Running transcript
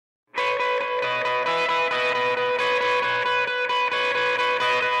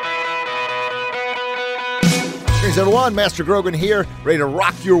Greetings, everyone. Master Grogan here, ready to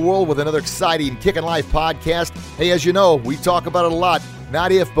rock your world with another exciting Kickin' Life podcast. Hey, as you know, we talk about it a lot.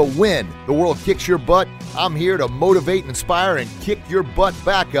 Not if, but when the world kicks your butt, I'm here to motivate, inspire, and kick your butt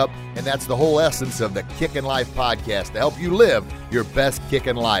back up. And that's the whole essence of the Kickin' Life podcast, to help you live your best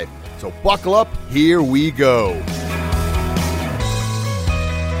kickin' life. So buckle up, here we go.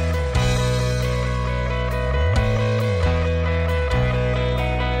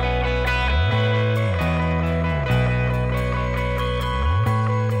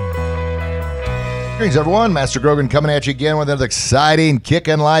 Greetings, everyone. Master Grogan coming at you again with another exciting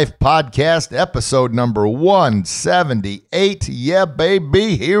Kickin' Life podcast, episode number 178. Yeah,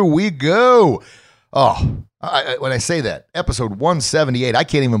 baby, here we go. Oh, when I say that, episode 178, I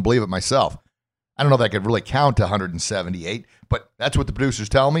can't even believe it myself. I don't know if I could really count to 178, but that's what the producers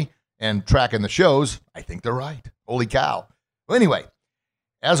tell me, and tracking the shows, I think they're right. Holy cow. Well, anyway,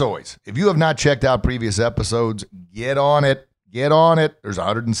 as always, if you have not checked out previous episodes, get on it. Get on it. There's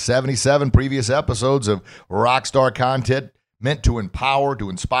 177 previous episodes of rockstar content meant to empower, to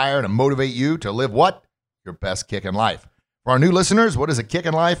inspire, and to motivate you to live what? Your best kickin' life. For our new listeners, what is a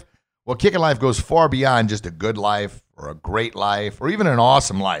kickin' life? Well, kickin' life goes far beyond just a good life or a great life or even an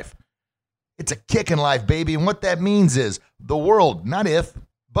awesome life. It's a kickin' life, baby. And what that means is the world, not if,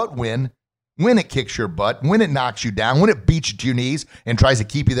 but when it kicks your butt, when it knocks you down, when it beats you to your knees and tries to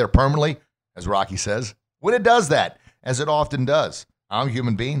keep you there permanently, as Rocky says, when it does that, as it often does. I'm a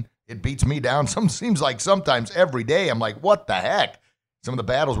human being. It beats me down. Seems like sometimes every day I'm like, what the heck? Some of the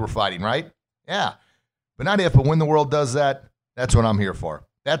battles we're fighting, right? Yeah. But not if, but when the world does that, that's what I'm here for.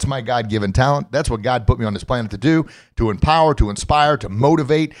 That's my God-given talent. That's what God put me on this planet to do, to empower, to inspire, to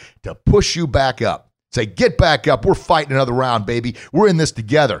motivate, to push you back up. Say, get back up. We're fighting another round, baby. We're in this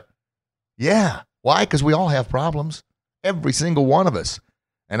together. Yeah. Why? Because we all have problems. Every single one of us.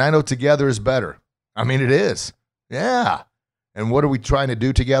 And I know together is better. I mean, it is. Yeah. And what are we trying to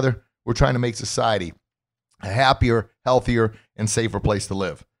do together? We're trying to make society a happier, healthier, and safer place to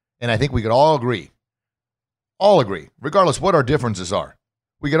live. And I think we could all agree, regardless what our differences are,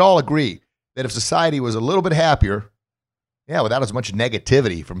 we could all agree that if society was a little bit happier, without as much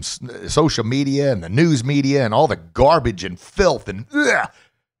negativity from social media and the news media and all the garbage and filth and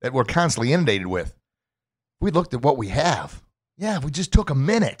that we're constantly inundated with, we looked at what we have. Yeah, if we just took a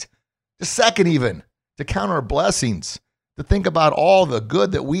minute, a second even, to count our blessings, to think about all the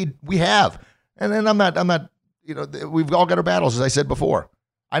good that we have. And then I'm not, we've all got our battles, as I said before.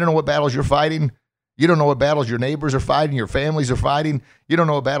 I don't know what battles you're fighting. You don't know what battles your neighbors are fighting, your families are fighting. You don't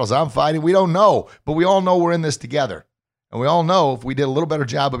know what battles I'm fighting. We don't know, but we all know we're in this together. And we all know if we did a little better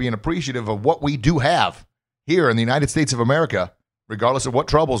job of being appreciative of what we do have here in the United States of America, regardless of what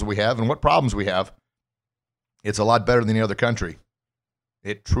troubles we have and what problems we have, it's a lot better than any other country.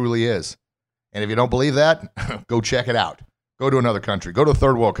 It truly is. And if you don't believe that, go check it out. Go to another country. Go to a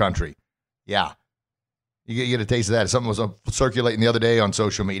third world country. Yeah. You get a taste of that. Something was circulating the other day on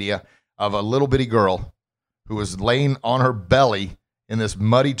social media of a little bitty girl who was laying on her belly in this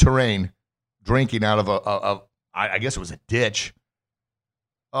muddy terrain, drinking out of I guess it was a ditch.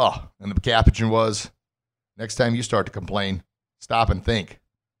 Oh, and the caption was, next time you start to complain, stop and think.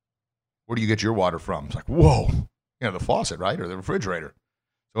 Where do you get your water from? It's like, whoa. The faucet, right? Or the refrigerator.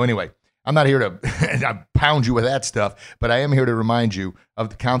 So anyway, I'm not here to pound you with that stuff, but I am here to remind you of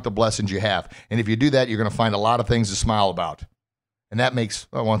to count the blessings you have. And if you do that, you're going to find a lot of things to smile about. And that makes,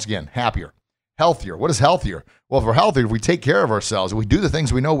 once again, happier, healthier. What is healthier? Well, if we're healthier, if we take care of ourselves, if we do the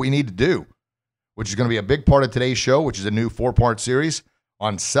things we know we need to do, which is going to be a big part of today's show, which is a new 4-part series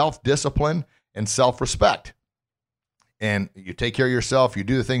on self-discipline and self-respect. And you take care of yourself, you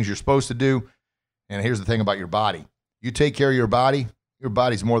do the things you're supposed to do. And here's the thing about your body. You take care of your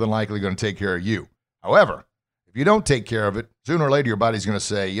body's more than likely going to take care of you. However, if you don't take care of it, sooner or later your body's going to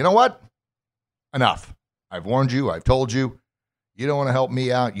say, you know what? Enough. I've warned you. I've told you. You don't want to help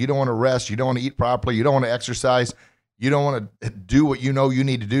me out. You don't want to rest. You don't want to eat properly. You don't want to exercise. You don't want to do what you know you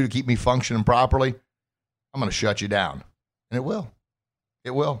need to do to keep me functioning properly. I'm going to shut you down. And it will.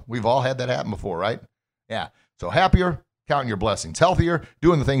 It will. We've all had that happen before, right? Yeah. So happier, counting your blessings. Healthier,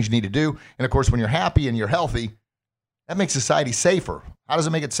 doing the things you need to do. And, of course, when you're happy and you're healthy, that makes society safer. How does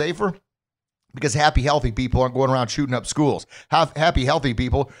it make it safer? Because happy, healthy people aren't going around shooting up schools. Happy, healthy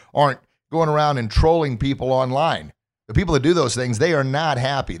people aren't going around and trolling people online. The people that do those things, they are not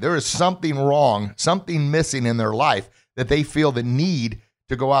happy. There is something wrong, something missing in their life that they feel the need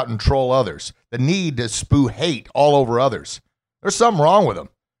to go out and troll others, the need to spew hate all over others. There's something wrong with them.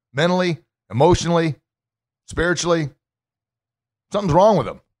 Mentally, emotionally, spiritually, something's wrong with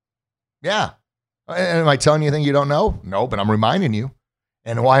them. Yeah. And am I telling you anything you don't know? No, but I'm reminding you.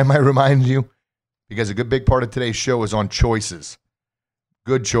 And why am I reminding you? because a good big part of today's show is on choices,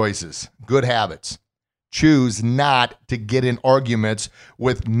 good habits. Choose not to get in arguments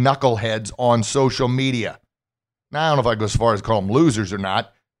with knuckleheads on social media. Now, I don't know if I go as far as call them losers or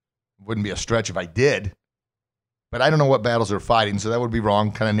not. It wouldn't be a stretch if I did. But I don't know what battles they're fighting, so that would be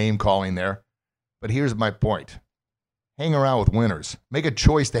wrong, kind of name calling there. But here's my point. Hang around with winners. Make a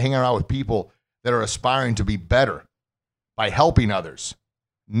choice to hang around with people that are aspiring to be better by helping others,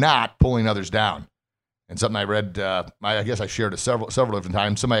 not pulling others down. And something I read, I guess I shared it several different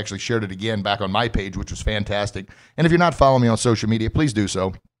times. Somebody actually shared it again back on my page, which was fantastic. And if you're not following me on social media, please do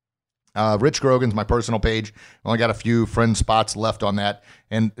so. Rich Grogan's my personal page. Only got a few friend spots left on that.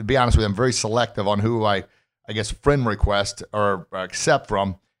 And to be honest with you, I'm very selective on who I guess friend request or accept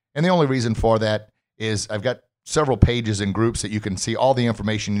from. And the only reason for that is I've got several pages and groups that you can see all the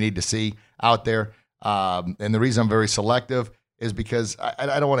information you need to see out there. And the reason I'm very selective is because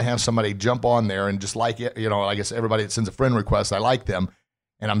I don't want to have somebody jump on there and just like it. I guess everybody that sends a friend request, I like them.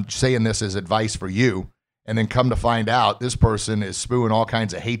 And I'm saying this as advice for you. And then come to find out this person is spewing all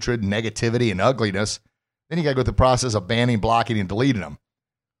kinds of hatred, negativity, and ugliness. Then you got to go through the process of banning, blocking, and deleting them.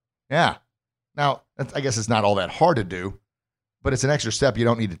 Yeah. Now, I guess it's not all that hard to do, but it's an extra step you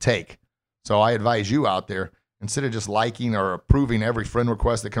don't need to take. So I advise you out there, instead of just liking or approving every friend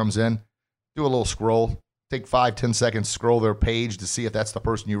request that comes in, do a little scroll. Take 5-10 seconds, scroll their page to see if that's the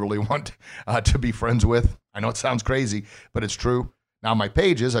person you really want to be friends with. I know it sounds crazy, but it's true. Now, my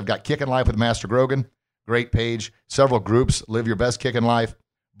pages, I've got Kicking Life with Master Grogan. Great page. Several groups. Live Your Best Kicking Life.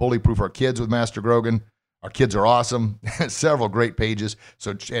 Bully Proof Our Kids with Master Grogan. Our kids are awesome. Several great pages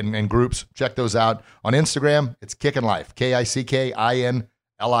and groups. Check those out. On Instagram, it's Kickin' Life.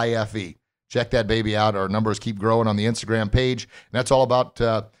 KICKINLIFE. Check that baby out. Our numbers keep growing on the Instagram page. And that's all about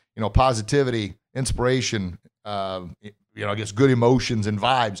positivity, inspiration, I guess good emotions and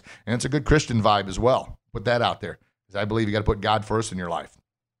vibes. And it's a good Christian vibe as well. Put that out there, because I believe you got to put God first in your life.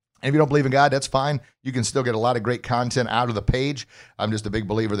 And if you don't believe in God, that's fine. You can still get a lot of great content out of the page. I'm just a big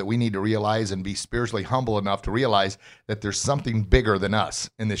believer that we need to realize and be spiritually humble enough to realize that there's something bigger than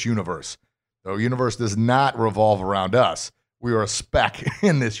us in this universe. The universe does not revolve around us. We are a speck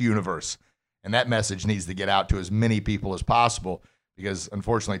in this universe. And that message needs to get out to as many people as possible, because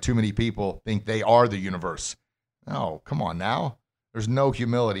unfortunately too many people think they are the universe. Oh, come on now. There's no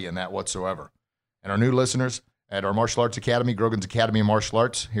humility in that whatsoever. And our new listeners at our Martial Arts Academy, Grogan's Academy of Martial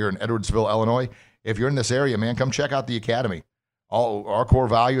Arts here in Edwardsville, Illinois. If you're in this area, man, come check out the Academy. All our core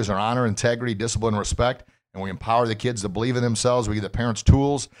values are honor, integrity, discipline, and respect, and we empower the kids to believe in themselves. We give the parents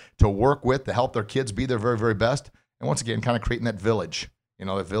tools to work with to help their kids be their very, very best. And once again, kind of creating that village,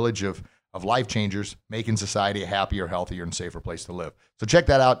 the village of life changers, making society a happier, healthier, and safer place to live. So check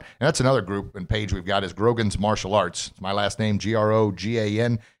that out. And that's another group and page we've got is Grogan's Martial Arts. It's my last name,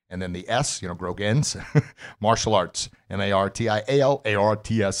 Grogan. And then the S, Grogan's, Martial Arts,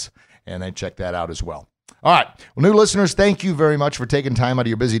 MARTIALARTS, and then check that out as well. All right. Well, new listeners, thank you very much for taking time out of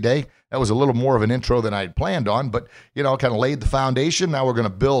your busy day. That was a little more of an intro than I had planned on, but, kind of laid the foundation. Now we're going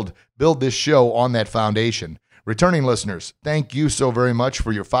to build this show on that foundation. Returning listeners, thank you so very much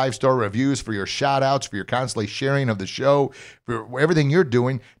for your 5-star reviews, for your shout-outs, for your constantly sharing of the show, for everything you're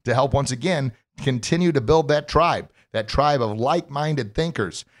doing to help, once again, continue to build that tribe of like-minded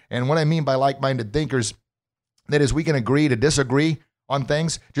thinkers. And what I mean by like-minded thinkers, that is, we can agree to disagree on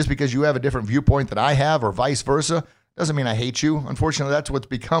things. Just because you have a different viewpoint than I have or vice versa doesn't mean I hate you. Unfortunately, that's what's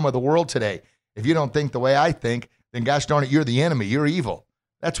become of the world today. If you don't think the way I think, then gosh darn it, you're the enemy. You're evil.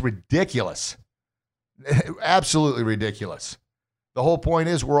 That's ridiculous. Absolutely ridiculous. The whole point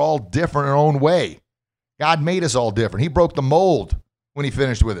is we're all different in our own way. God made us all different. He broke the mold when he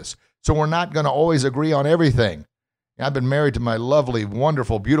finished with us. So we're not going to always agree on everything. I've been married to my lovely,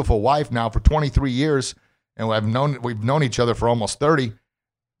 wonderful, beautiful wife now for 23 years, and we've known each other for almost 30.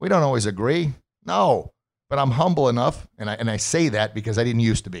 We don't always agree. No, but I'm humble enough, and I say that because I didn't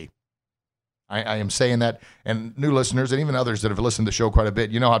used to be. I am saying that, and new listeners and even others that have listened to the show quite a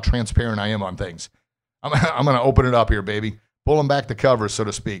bit, you know how transparent I am on things. I'm going to open it up here, baby. Pulling back the covers, so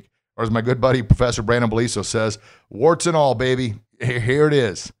to speak. Or as my good buddy, Professor Brandon Beliso says, warts and all, baby. Here it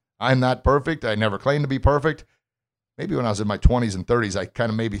is. I'm not perfect. I never claimed to be perfect. Maybe when I was in my 20s and 30s, I kind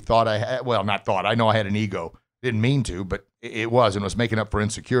of maybe thought I had, I know I had an ego. Didn't mean to, but it was, and was making up for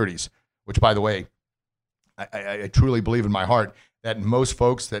insecurities, which, by the way, I truly believe in my heart that most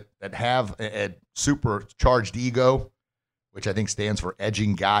folks that have a supercharged ego, which I think stands for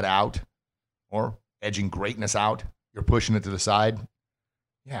edging God out or edging greatness out, you're pushing it to the side.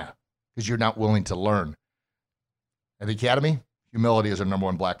 Yeah, because you're not willing to learn. At the Academy, humility is our number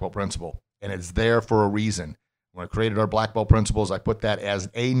one black belt principle, and it's there for a reason. When I created our black belt principles, I put that as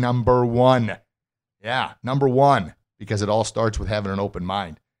a number one. Yeah, number one, because it all starts with having an open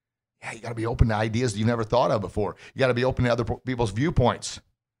mind. Yeah, you got to be open to ideas that you've never thought of before. You got to be open to other people's viewpoints.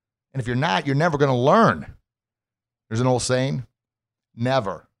 And if you're not, you're never going to learn. There's an old saying,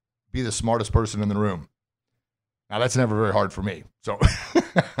 never be the smartest person in the room. Now, that's never very hard for me. So,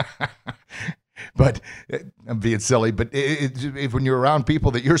 but I'm being silly. But if when you're around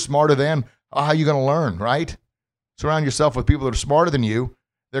people that you're smarter than, how are you going to learn, right? Surround yourself with people that are smarter than you.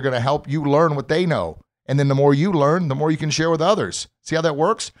 They're going to help you learn what they know. And then the more you learn, the more you can share with others. See how that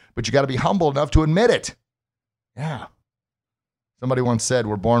works? But you got to be humble enough to admit it. Yeah. Somebody once said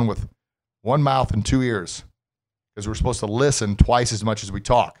we're born with one mouth and two ears because we're supposed to listen twice as much as we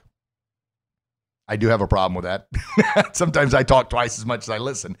talk. I do have a problem with that. Sometimes I talk twice as much as I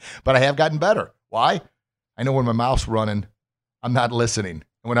listen, but I have gotten better. Why? I know when my mouth's running, I'm not listening.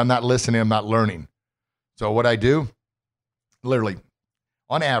 And when I'm not listening, I'm not learning. So what I do, literally,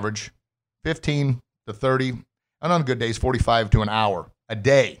 on average, 15 to 30, and on good days, 45 to an hour a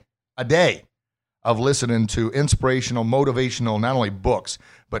day of listening to inspirational, motivational, not only books,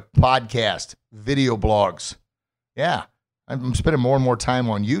 but podcasts, video blogs. Yeah, I'm spending more and more time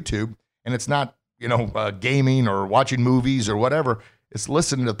on YouTube, and it's not, gaming or watching movies or whatever. It's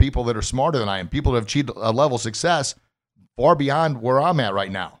listening to people that are smarter than I am, people that have achieved a level of success far beyond where I'm at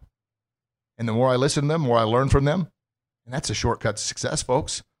right now. And the more I listen to them, the more I learn from them. And that's a shortcut to success,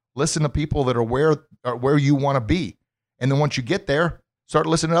 folks. Listen to people that are where you want to be. And then once you get there, start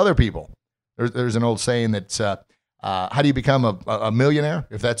listening to other people. There's an old saying that's, how do you become a millionaire?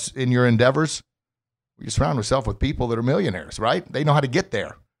 If that's in your endeavors, you surround yourself with people that are millionaires, right? They know how to get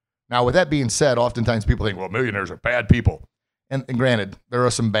there. Now, with that being said, oftentimes people think, well, millionaires are bad people. And granted, there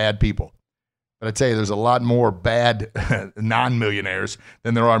are some bad people. But I tell you, there's a lot more bad non-millionaires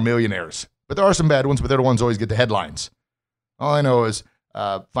than there are millionaires. But there are some bad ones, but they're the ones who always get the headlines. All I know is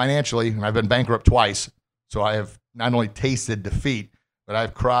financially, and I've been bankrupt twice, so I have not only tasted defeat, but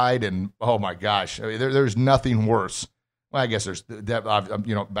I've cried, and oh my gosh, I mean, there's nothing worse. Well, I guess there's,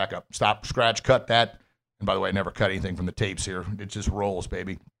 back up, stop, scratch, cut that. And by the way, I never cut anything from the tapes here. It just rolls,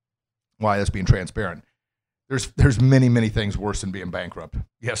 baby. Why? That's being transparent. There's many, many things worse than being bankrupt.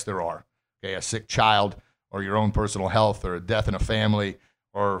 Yes, there are. Okay, a sick child, or your own personal health, or a death in a family,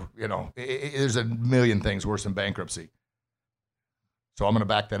 or, there's a million things worse than bankruptcy. So I'm going to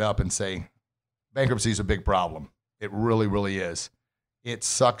back that up and say bankruptcy is a big problem. It really, really is. It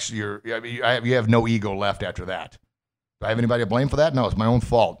sucks. You have no ego left after that. Do I have anybody to blame for that? No, it's my own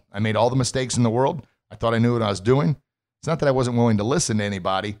fault. I made all the mistakes in the world. I thought I knew what I was doing. It's not that I wasn't willing to listen to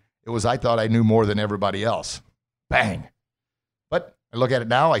anybody. It was I thought I knew more than everybody else. Bang. But I look at it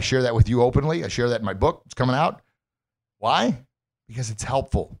now. I share that with you openly. I share that in my book. It's coming out. Why? Because it's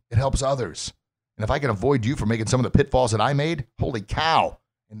helpful. It helps others. And if I can avoid you from making some of the pitfalls that I made, holy cow.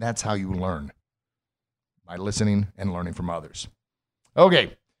 And that's how you learn. By listening and learning from others.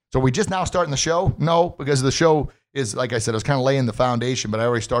 Okay. So we just now starting the show? No, because the show is, like I said, I was kind of laying the foundation, but I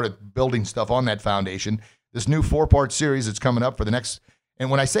already started building stuff on that foundation. This new 4-part series that's coming up for the next, and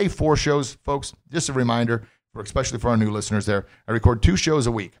when I say 4 shows, folks, just a reminder, especially for our new listeners there, I record 2 shows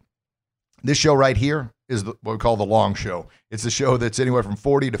a week. This show right here is what we call the long show. It's the show that's anywhere from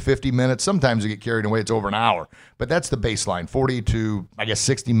 40 to 50 minutes. Sometimes you get carried away. It's over an hour. But that's the baseline. 40 to,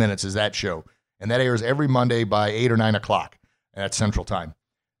 60 minutes is that show. And that airs every Monday by 8 or 9 o'clock. And that's Central Time.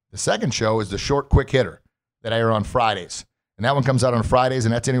 The second show is the short, quick hitter that I air on Fridays. And that one comes out on Fridays,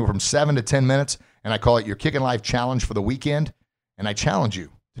 and that's anywhere from 7 to 10 minutes. And I call it your Kickin' Life Challenge for the weekend. And I challenge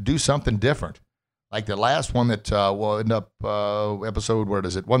you to do something different. Like the last one that will end up episode,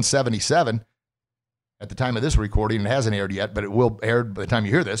 177 at the time of this recording. It hasn't aired yet, but it will air by the time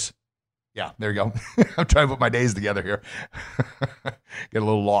you hear this. Yeah, there you go. I'm trying to put my days together here. Get a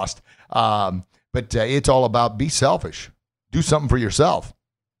little lost. But it's all about be selfish. Do something for yourself.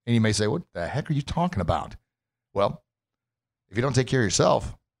 And you may say, what the heck are you talking about? Well, if you don't take care of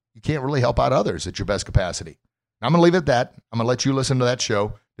yourself, you can't really help out others at your best capacity. Now, I'm going to leave it at that. I'm going to let you listen to that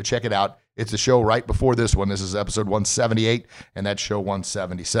show to check it out. It's the show right before this one. This is episode 178, and that's show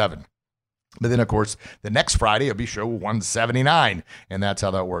 177. But then, of course, the next Friday will be show 179, and that's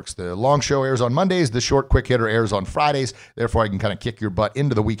how that works. The long show airs on Mondays. The short, quick hitter airs on Fridays. Therefore, I can kind of kick your butt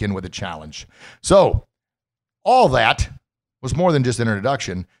into the weekend with a challenge. So all that was more than just an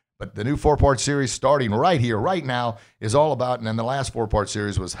introduction, but the new 4-part series starting right here, right now, is all about, and then the last 4-part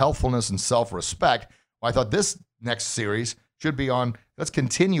series was healthfulness and self-respect. Well, I thought this next series should be on, let's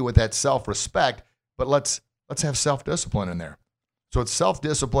continue with that self-respect, but let's have self-discipline in there. So it's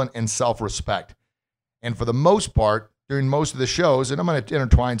self-discipline and self-respect. And for the most part, during most of the shows, and I'm going to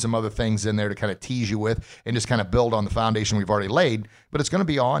intertwine some other things in there to kind of tease you with and just kind of build on the foundation we've already laid, but it's going to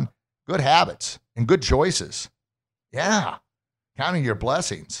be on good habits. and good choices. Yeah. Counting your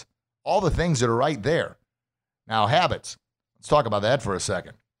blessings. All the things that are right there. Now, habits. Let's talk about that for a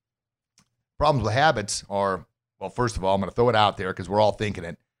second. Problems with habits are, well, first of all, I'm going to throw it out there because we're all thinking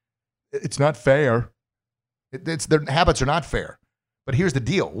it. It's not fair. Their habits are not fair. But here's the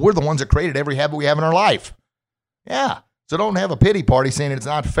deal. We're the ones that created every habit we have in our life. Yeah. So don't have a pity party saying it's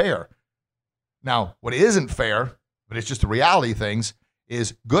not fair. Now, what isn't fair, but it's just the reality of things,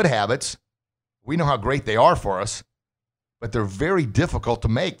 is good habits. We know how great they are for us, but they're very difficult to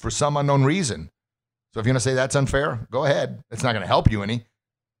make for some unknown reason. So if you're going to say that's unfair, go ahead. It's not going to help you any.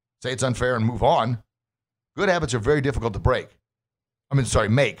 Say it's unfair and move on. Good habits are very difficult to make.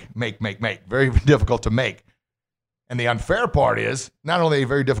 Make. Very difficult to make. And the unfair part is, not only are they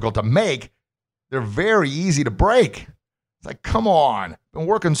very difficult to make, they're very easy to break. It's like, come on. Been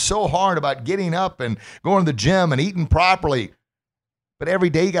working so hard about getting up and going to the gym and eating properly. But every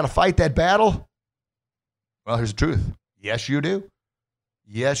day you got to fight that battle? Well, here's the truth. Yes, you do.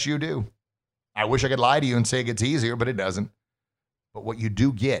 Yes, you do. I wish I could lie to you and say it gets easier, but it doesn't. But what you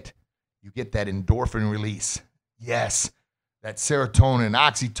do get, you get that endorphin release. Yes. That serotonin,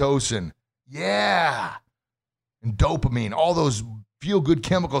 oxytocin. Yeah. And dopamine, all those feel-good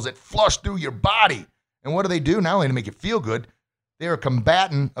chemicals that flush through your body. And what do they do? Not only to make you feel good, they are a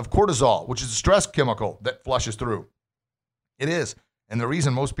combatant of cortisol, which is a stress chemical that flushes through. It is. And the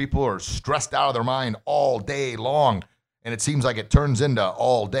reason most people are stressed out of their mind all day long, and it seems like it turns into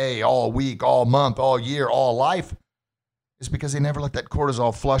all day, all week, all month, all year, all life, is because they never let that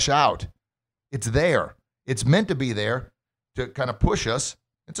cortisol flush out. It's there. It's meant to be there to kind of push us.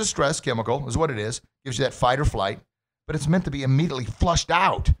 It's a stress chemical, is what it is. Gives you that fight or flight, but it's meant to be immediately flushed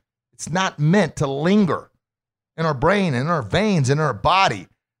out. It's not meant to linger in our brain, in our veins, in our body.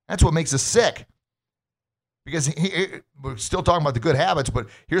 That's what makes us sick. Because we're still talking about the good habits, but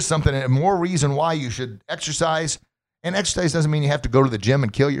here's something, more reason why you should exercise. And exercise doesn't mean you have to go to the gym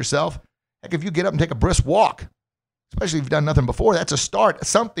and kill yourself. Heck, if you get up and take a brisk walk, especially if you've done nothing before, that's a start.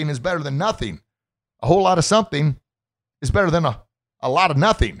 Something is better than nothing. A whole lot of something is better than a lot of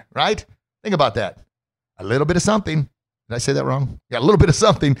nothing, right? Think about that. A little bit of something. Did I say that wrong? Yeah, a little bit of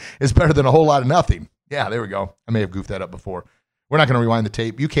something is better than a whole lot of nothing. Yeah, there we go. I may have goofed that up before. We're not going to rewind the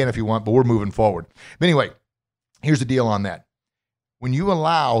tape. You can if you want, but we're moving forward. But anyway, here's the deal on that. When you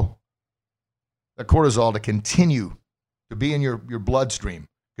allow the cortisol to continue to be in your bloodstream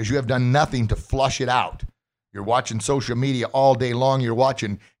because you have done nothing to flush it out, you're watching social media all day long, you're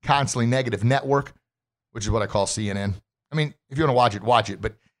watching constantly negative network, which is what I call CNN. I mean, if you want to watch it.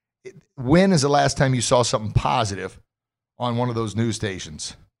 But when is the last time you saw something positive on one of those news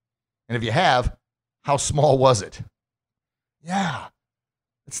stations? And if you have, how small was it? Yeah,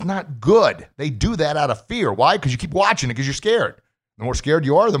 it's not good. They do that out of fear. Why? Because you keep watching it because you're scared. The more scared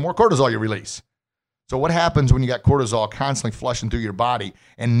you are, the more cortisol you release. So what happens when you got cortisol constantly flushing through your body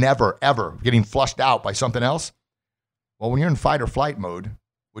and never, ever getting flushed out by something else? Well, when you're in fight or flight mode,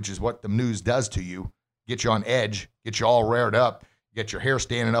 which is what the news does to you, get you on edge, get you all reared up, get your hair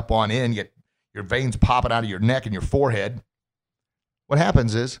standing up on end, get your veins popping out of your neck and your forehead. What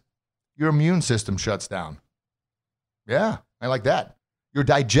happens is your immune system shuts down. Yeah, I like that. Your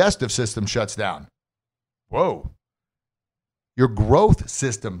digestive system shuts down. Whoa. Your growth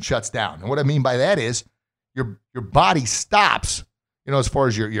system shuts down. And what I mean by that is your body stops, as far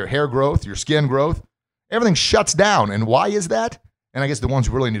as your hair growth, your skin growth, everything shuts down. And why is that? And I guess the ones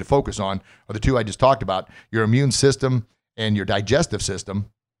we really need to focus on are the two I just talked about, your immune system and your digestive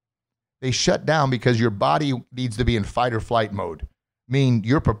system. They shut down because your body needs to be in fight or flight mode, meaning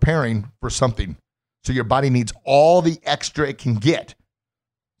you're preparing for something. So your body needs all the extra it can get.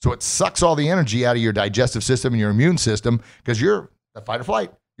 So it sucks all the energy out of your digestive system and your immune system because you're at fight or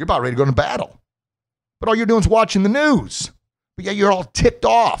flight. You're about ready to go into battle. But all you're doing is watching the news. But yeah, you're all ticked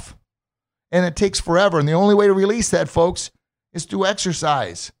off. And it takes forever. And the only way to release that, folks, is to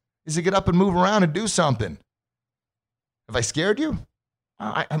exercise, is to get up and move around and do something. Have I scared you?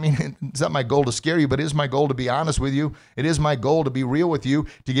 I mean, it's not my goal to scare you, but it is my goal to be honest with you. It is my goal to be real with you,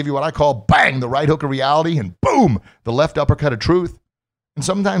 to give you what I call, bang, the right hook of reality, and boom, the left uppercut of truth. And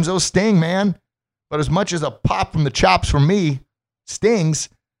sometimes those sting, man. But as much as a pop from the chops from me stings,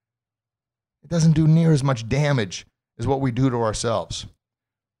 it doesn't do near as much damage as what we do to ourselves.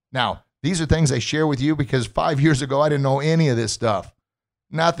 Now, these are things I share with you because 5 years ago, I didn't know any of this stuff.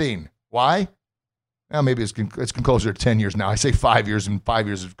 Nothing. Why? Well, maybe it's closer to 10 years now. I say 5 years, and 5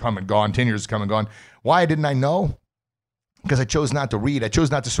 years have come and gone. 10 years has come and gone. Why didn't I know? Because I chose not to read. I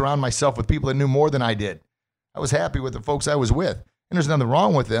chose not to surround myself with people that knew more than I did. I was happy with the folks I was with. And there's nothing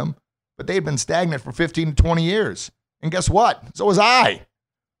wrong with them, but they'd been stagnant for 15 to 20 years. And guess what? So was I.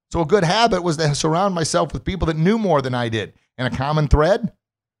 So a good habit was to surround myself with people that knew more than I did. And a common thread,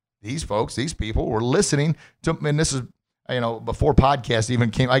 these folks, these people were listening to, and this is, before podcasts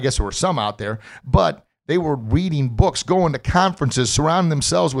even came, I guess there were some out there, but they were reading books, going to conferences, surrounding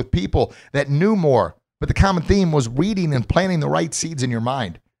themselves with people that knew more. But the common theme was reading and planting the right seeds in your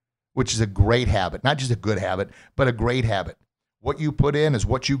mind, which is a great habit, not just a good habit, but a great habit. What you put in is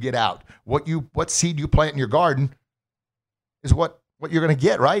what you get out. What seed you plant in your garden is what you're going to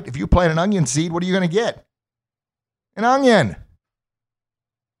get, right? If you plant an onion seed, what are you going to get? An onion.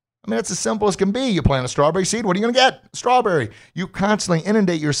 I mean, that's as simple as can be. You plant a strawberry seed, what are you going to get? Strawberry. You constantly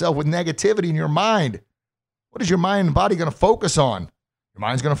inundate yourself with negativity in your mind. What is your mind and body going to focus on? Your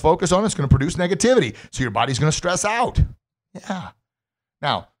mind's going to focus on it's going to produce negativity. So your body's going to stress out. Yeah.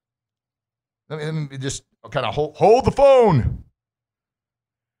 Now, let me just kind of hold the phone.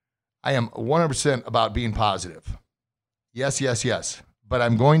 I am 100% about being positive. Yes, yes, yes. But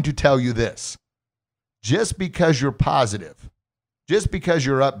I'm going to tell you this. Just because you're positive, just because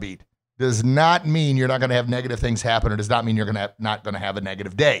you're upbeat, does not mean you're not going to have negative things happen, or does not mean you're not going to have a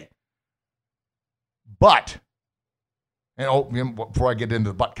negative day. But, before I get into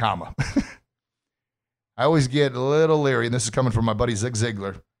the but comma, I always get a little leery, and this is coming from my buddy Zig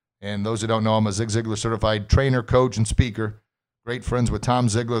Ziglar. And those who don't know, I'm a Zig Ziglar certified trainer, coach, and speaker. Great friends with Tom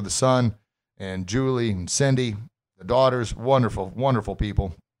Ziglar, the son, and Julie and Cindy, the daughters. Wonderful, wonderful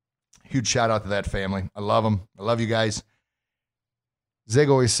people. Huge shout out to that family. I love them. I love you guys. Zig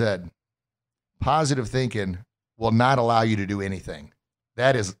always said, positive thinking will not allow you to do anything.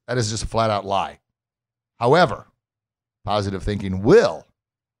 That is just a flat out lie. However, positive thinking will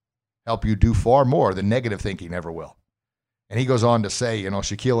help you do far more than negative thinking ever will. And he goes on to say,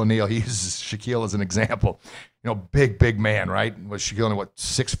 Shaquille O'Neal, he uses Shaquille as an example. Big man, right? Was Shaquille O'Neal,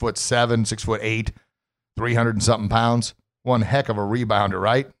 6'7", 6'8", 300 and something pounds? One heck of a rebounder,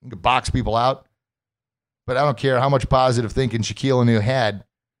 right? You could box people out. But I don't care how much positive thinking Shaquille O'Neal had,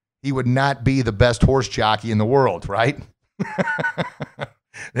 he would not be the best horse jockey in the world, right?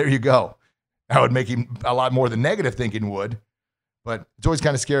 There you go. That would make him a lot more than negative thinking would. But it's always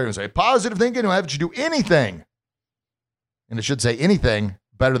kind of scary to say, positive thinking will have you do anything. And it should say anything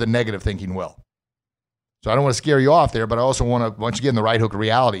better than negative thinking will. So I don't want to scare you off there, but I also want you to get in the right hook of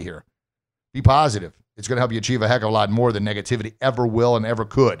reality here. Be positive. It's going to help you achieve a heck of a lot more than negativity ever will and ever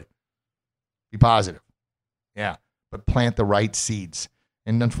could. Be positive. Yeah, but plant the right seeds.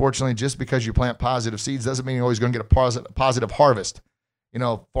 And unfortunately, just because you plant positive seeds doesn't mean you're always going to get a positive harvest.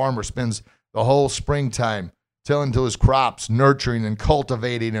 Farmer spends the whole springtime tilling to his crops, nurturing and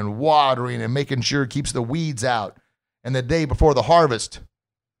cultivating and watering and making sure he keeps the weeds out. And the day before the harvest,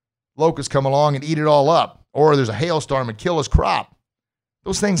 locusts come along and eat it all up. Or there's a hailstorm and kill his crop.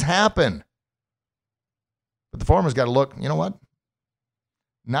 Those things happen. But the farmer's got to look, you know what?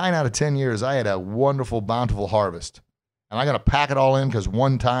 9 out of 10 years, I had a wonderful, bountiful harvest. Am I going to pack it all in because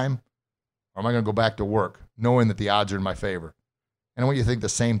one time? Or am I going to go back to work knowing that the odds are in my favor? And I want you to think the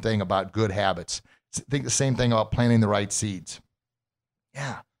same thing about good habits. Think the same thing about planting the right seeds.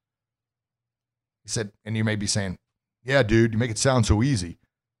 Yeah. He said, and you may be saying, yeah, dude, you make it sound so easy.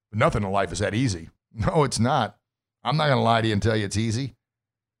 But nothing in life is that easy. No, it's not. I'm not going to lie to you and tell you it's easy.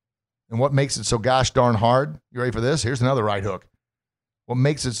 And what makes it so gosh darn hard? You ready for this? Here's another right hook. What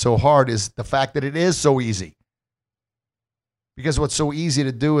makes it so hard is the fact that it is so easy. Because what's so easy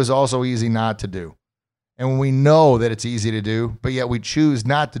to do is also easy not to do. And when we know that it's easy to do, but yet we choose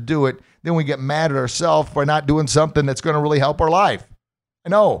not to do it, then we get mad at ourselves for not doing something that's going to really help our life. I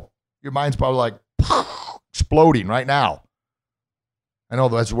know. Your mind's probably like exploding right now. I know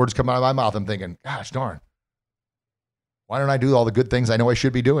those words come out of my mouth. I'm thinking, gosh darn. Why don't I do all the good things I know I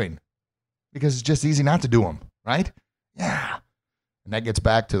should be doing? Because it's just easy not to do them, right? Yeah. And that gets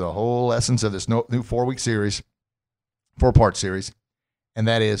back to the whole essence of this new 4-week series, 4-part series, and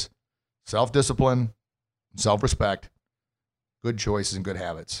that is self-discipline, self-respect, good choices, and good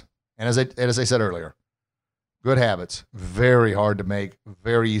habits. And as I said earlier, good habits, very hard to make,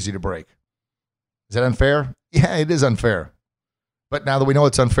 very easy to break. Is that unfair? Yeah, it is unfair. But now that we know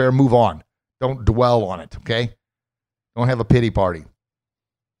it's unfair, move on. Don't dwell on it, okay? Don't have a pity party. You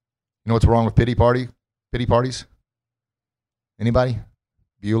know what's wrong with pity parties? Anybody?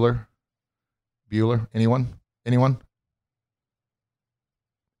 Bueller? Anyone?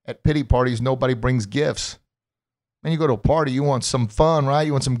 At pity parties, nobody brings gifts. Man, you go to a party, you want some fun, right?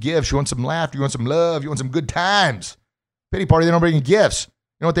 You want some gifts, you want some laughter, you want some love, you want some good times. Pity party, they don't bring you gifts.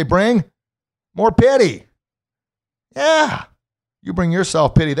 You know what they bring? More pity. Yeah. You bring your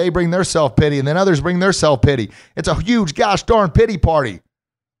self-pity, they bring their self-pity, and then others bring their self-pity. It's a huge gosh darn pity party.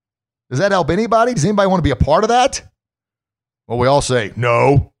 Does that help anybody? Does anybody want to be a part of that? Well, we all say,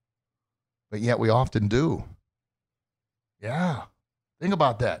 no. but yet we often do. Yeah. Think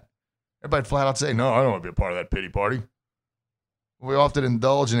about that. Everybody flat out say, no, I don't want to be a part of that pity party. We often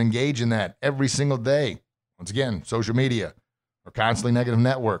indulge and engage in that every single day. Once again, social media or constantly negative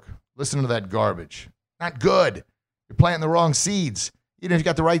network. Listen to that garbage. Not good. You're planting the wrong seeds. Even if you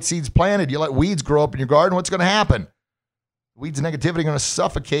got the right seeds planted, you let weeds grow up in your garden, what's going to happen? Weeds and negativity are going to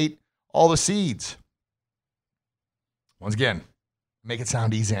suffocate all the seeds. Once again, make it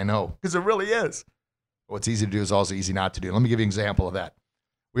sound easy, I know, because it really is. What's easy to do is also easy not to do. Let me give you an example of that.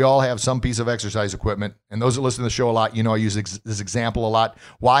 We all have some piece of exercise equipment, and those that listen to the show a lot, you know I use this example a lot.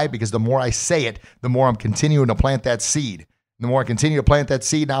 Why? Because the more I say it, the more I'm continuing to plant that seed. The more I continue to plant that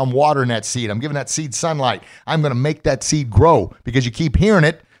seed, now I'm watering that seed. I'm giving that seed sunlight. I'm going to make that seed grow because you keep hearing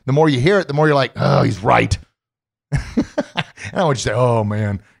it. The more you hear it, the more you're like, oh, he's right. And I want you to say, oh,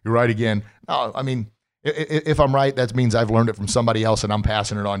 man, you're right again. No, I mean, if I'm right, that means I've learned it from somebody else and I'm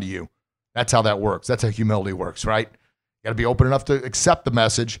passing it on to you. That's how that works. That's how humility works, right? You got to be open enough to accept the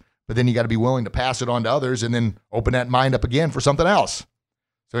message, but then you got to be willing to pass it on to others and then open that mind up again for something else.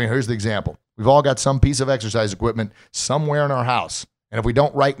 So here's the example. We've all got some piece of exercise equipment somewhere in our house. And if we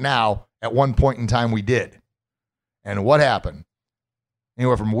don't right now, at one point in time we did. And what happened?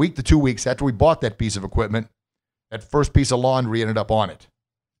 Anywhere from a week to 2 weeks after we bought that piece of equipment, that first piece of laundry ended up on it.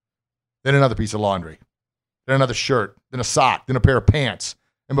 Then another piece of laundry. Then another shirt. Then a sock. Then a pair of pants.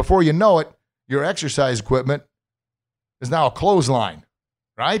 And before you know it, your exercise equipment is now a clothesline,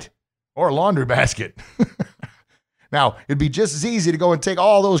 right? Or a laundry basket. Now, it'd be just as easy to go and take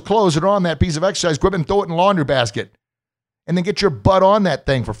all those clothes that are on that piece of exercise equipment and throw it in a laundry basket and then get your butt on that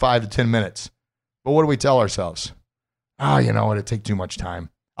thing for 5 to 10 minutes. But what do we tell ourselves? Oh, you know what? It'd take too much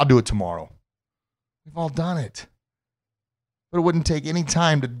time. I'll do it tomorrow. We've all done it. But it wouldn't take any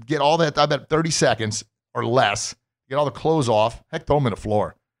time to get all that, I bet 30 seconds or less, get all the clothes off. Heck, throw them in the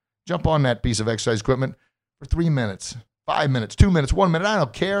floor. Jump on that piece of exercise equipment for 3 minutes, 5 minutes, 2 minutes, 1 minute. I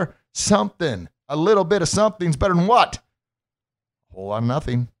don't care. Something. A little bit of something's better than what? A whole lot of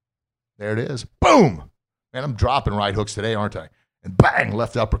nothing. There it is. Boom. Man, I'm dropping right hooks today, aren't I? And bang,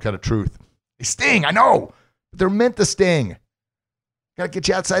 left uppercut of truth. They sting, I know, but they're meant to sting. Got to get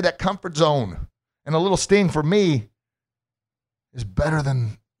you outside that comfort zone. And a little sting for me is better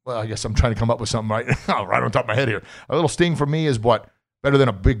than, well, I guess I'm trying to come up with something right on top of my head here. A little sting for me is what? Better than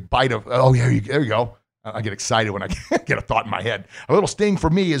a big bite of, oh, yeah, there you go. I get excited when I get a thought in my head. A little sting for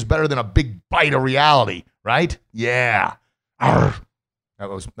me is better than a big bite of reality, right? Yeah. Arr. That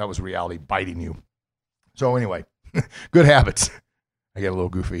was reality biting you. So anyway, good habits. I get a little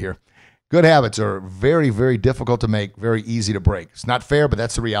goofy here. Good habits are very, very difficult to make, very easy to break. It's not fair, but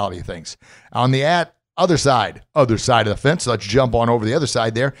that's the reality of things. On the other side of the fence, let's jump on over the other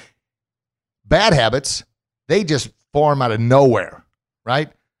side there. Bad habits, they just form out of nowhere,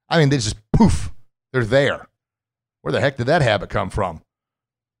 right? I mean, they just poof. They're there. Where the heck did that habit come from?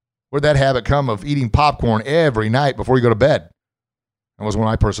 Where'd that habit come of eating popcorn every night before you go to bed? That was one of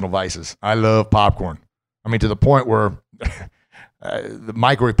my personal vices. I love popcorn. I mean, to the point where the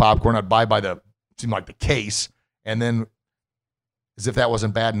microwave popcorn I'd buy by seemed like the case. And then, as if that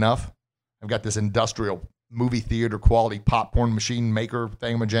wasn't bad enough, I've got this industrial movie theater quality popcorn machine maker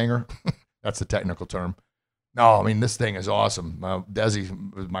thingamajanger. That's the technical term. No, I mean, this thing is awesome.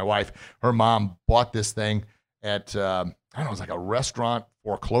 Desi, my wife, her mom bought this thing at, I don't know, it was like a restaurant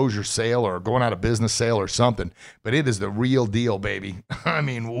foreclosure sale or going out of business sale or something. But it is the real deal, baby. I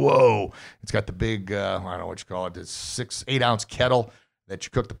mean, whoa. It's got the big, I don't know what you call it, it's 8 ounce kettle that you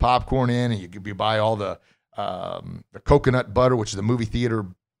cook the popcorn in, and you buy all the coconut butter, which is the movie theater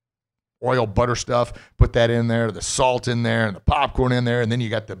oil butter stuff, put that in there, the salt in there, and the popcorn in there, and then you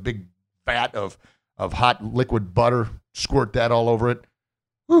got the big vat of hot liquid butter, squirt that all over it.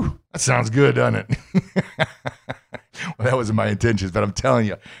 Whew, that sounds good, doesn't it? Well, that wasn't my intentions, but I'm telling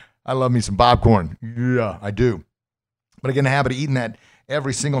you, I love me some popcorn. Yeah, I do. But I get in the habit of eating that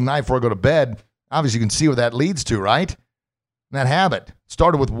every single night before I go to bed. Obviously, you can see what that leads to, right? And that habit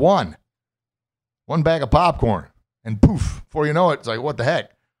started with one bag of popcorn, and poof, before you know it, it's like, what the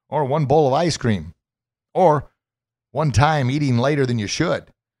heck? Or one bowl of ice cream, or one time eating later than you should.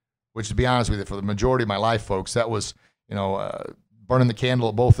 Which, to be honest with you, for the majority of my life, folks, that was, burning the candle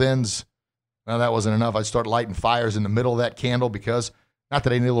at both ends. Well, that wasn't enough. I'd start lighting fires in the middle of that candle because, not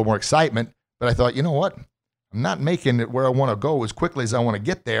that I need a little more excitement, but I thought, you know what? I'm not making it where I want to go as quickly as I want to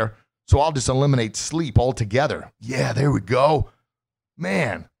get there, so I'll just eliminate sleep altogether. Yeah, there we go.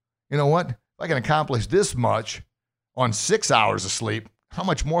 Man, you know what? If I can accomplish this much on 6 hours of sleep, how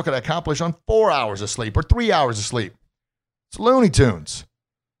much more could I accomplish on 4 hours of sleep or 3 hours of sleep? It's Looney Tunes.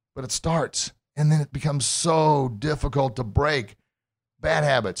 But it starts, and then it becomes so difficult to break Bad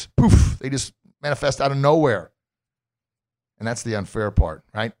habits, poof, they just manifest out of nowhere. And that's the unfair part,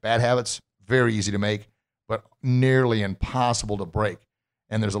 right? Bad habits, very easy to make, but nearly impossible to break.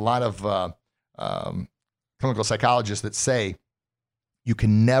 And there's a lot of clinical psychologists that say you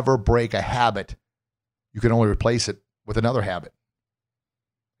can never break a habit. You can only replace it with another habit.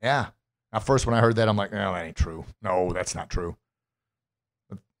 Yeah. At first, when I heard that, I'm like, no, that ain't true. No, that's not true.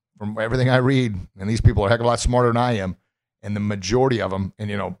 But from everything I read, and these people are a heck of a lot smarter than I am, and the majority of them, and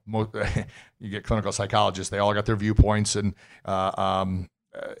you get clinical psychologists, they all got their viewpoints and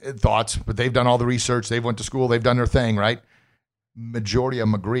thoughts, but they've done all the research, they've went to school, they've done their thing, right? Majority of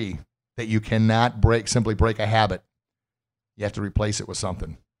them agree that you cannot simply break a habit. You have to replace it with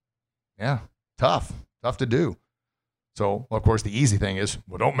something. Yeah, tough to do. So, of course, the easy thing is,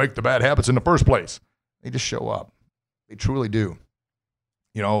 well, don't make the bad habits in the first place. They just show up. They truly do.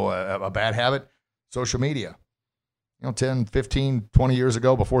 A bad habit, social media. 10, 15, 20 years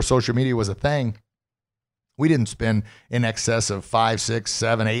ago, before social media was a thing, we didn't spend in excess of 5, 6,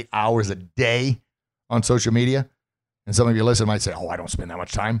 7, 8 hours a day on social media. And some of you listen might say, oh, I don't spend that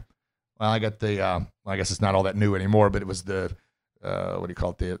much time. Well, I got I guess it's not all that new anymore, but it was the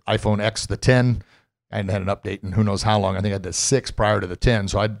the iPhone X, the 10. I hadn't had an update in who knows how long. I think I had the 6 prior to the 10,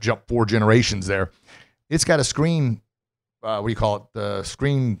 so I jumped 4 generations there. It's got a screen, the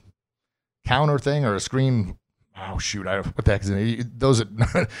screen counter thing or a screen, oh, shoot, what the heck is it? Those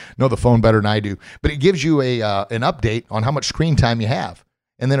that know the phone better than I do. But it gives you an update on how much screen time you have,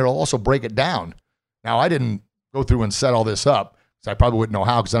 and then it'll also break it down. Now, I didn't go through and set all this up, so I probably wouldn't know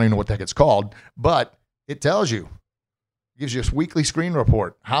how because I don't even know what the heck it's called, but it tells you. It gives you a weekly screen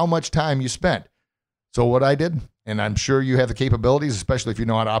report, how much time you spent. So what I did, and I'm sure you have the capabilities, especially if you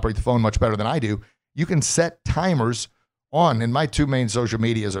know how to operate the phone much better than I do, you can set timers on, and my 2 main social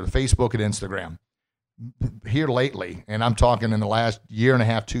medias are Facebook and Instagram. Here lately, and I'm talking in the last year and a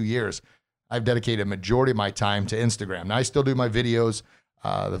half, 2 years, I've dedicated a majority of my time to Instagram. Now, I still do my videos,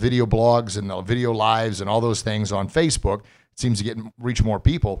 the video blogs and the video lives and all those things on Facebook. It seems to reach more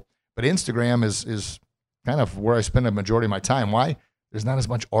people, but Instagram is kind of where I spend a majority of my time. Why? There's not as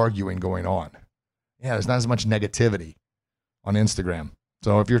much arguing going on. Yeah, there's not as much negativity on Instagram.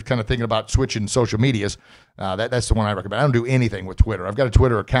 So if you're kind of thinking about switching social medias, that's the one I recommend. I don't do anything with Twitter. I've got a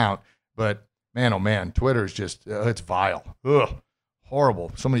Twitter account, but man, oh man, Twitter is just, it's vile. Ugh,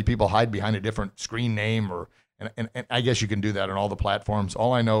 horrible. So many people hide behind a different screen name, and I guess you can do that on all the platforms.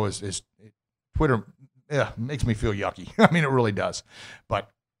 All I know is Twitter makes me feel yucky. I mean, it really does. But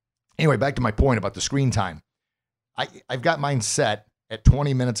anyway, back to my point about the screen time. I've got mine set at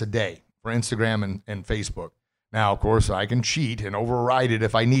 20 minutes a day for Instagram and Facebook. Now, of course, I can cheat and override it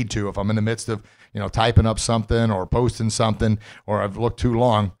if I need to, if I'm in the midst of, typing up something or posting something or I've looked too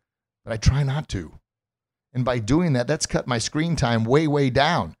long, but I try not to. And by doing that, that's cut my screen time way, way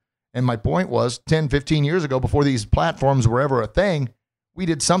down. And my point was 10, 15 years ago, before these platforms were ever a thing, we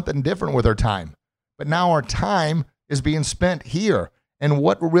did something different with our time. But now our time is being spent here. And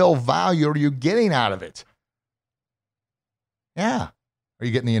what real value are you getting out of it? Yeah. Are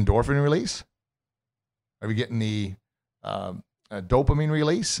you getting the endorphin release? Are you getting the dopamine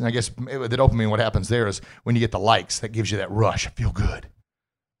release? And I guess the dopamine, what happens there is when you get the likes, that gives you that rush. I feel good.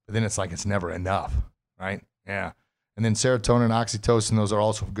 But then it's like it's never enough, right? Yeah. And then serotonin, oxytocin, those are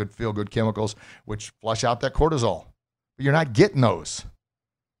also good feel-good chemicals, which flush out that cortisol. But you're not getting those.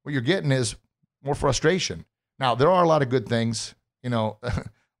 What you're getting is more frustration. Now, there are a lot of good things, a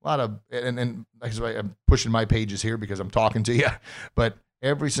lot of, and I'm pushing my pages here because I'm talking to you, but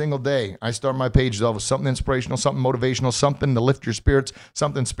every single day, I start my pages off with something inspirational, something motivational, something to lift your spirits,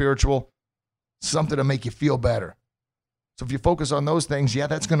 something spiritual, something to make you feel better. So if you focus on those things, yeah,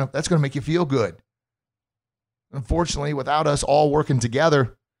 that's gonna make you feel good. Unfortunately, without us all working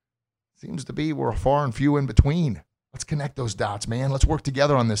together, seems to be we're far and few in between. Let's connect those dots, man. Let's work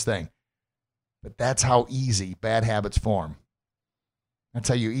together on this thing. But that's how easy bad habits form. That's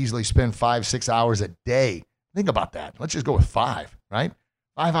how you easily spend 5, 6 hours a day. Think about that. Let's just go with 5, right?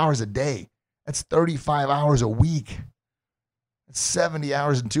 5 hours a day. That's 35 hours a week. That's 70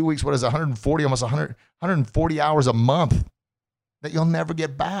 hours in 2 weeks. What is 140, almost 140 hours a month that you'll never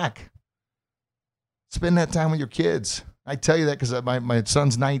get back. Spend that time with your kids. I tell you that because my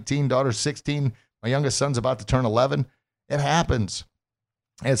son's 19, daughter's 16. My youngest son's about to turn 11. It happens.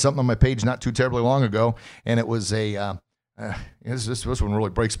 I had something on my page not too terribly long ago, and it was this one really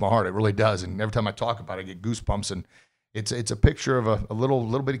breaks my heart. It really does. And every time I talk about it, I get goosebumps. And it's a picture of a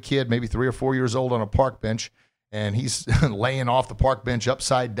little bitty kid, maybe 3 or 4 years old, on a park bench, and he's laying off the park bench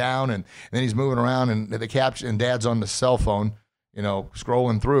upside down, and then he's moving around, and the caption, and Dad's on the cell phone,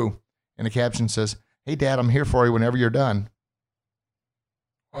 scrolling through, and the caption says, "Hey, Dad, I'm here for you whenever you're done."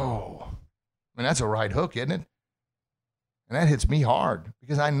 Oh, I mean, that's a right hook, isn't it? And that hits me hard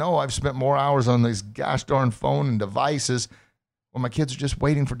because I know I've spent more hours on these gosh darn phone and devices when my kids are just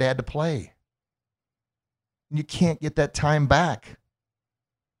waiting for dad to play. And you can't get that time back.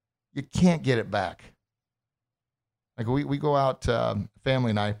 You can't get it back. Like we go out,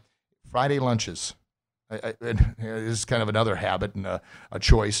 family and I, Friday lunches. This is kind of another habit and a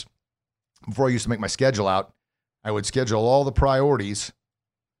choice. Before I used to make my schedule out, I would schedule all the priorities.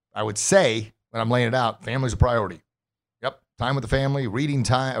 I would say, when I'm laying it out, family's a priority. Yep, time with the family, reading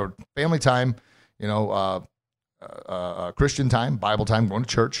time, or family time, Christian time, Bible time, going to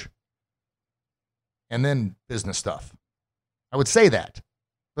church, and then business stuff. I would say that.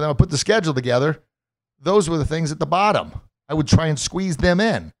 But then I would put the schedule together. Those were the things at the bottom. I would try and squeeze them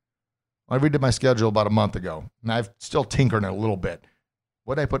in. I redid my schedule about a month ago, and I've still tinkered it a little bit.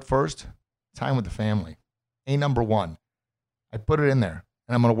 What did I put first? Time with the family. Number one. I put it in there,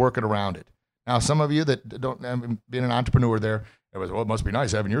 and I'm going to work it around it. Now, some of you that don't, being an entrepreneur there, it must be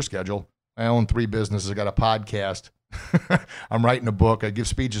nice having your schedule. I own 3 businesses. I got a podcast. I'm writing a book. I give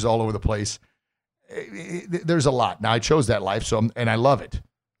speeches all over the place. There's a lot. Now, I chose that life, and I love it.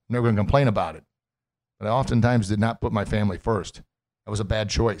 I'm never going to complain about it. But I oftentimes did not put my family first. That was a bad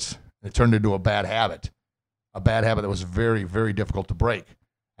choice. It turned into a bad habit that was very, very difficult to break.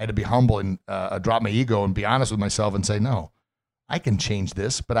 I had to be humble and drop my ego and be honest with myself and say, no, I can change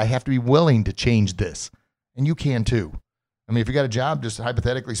this, but I have to be willing to change this. And you can too. I mean, if you got a job, just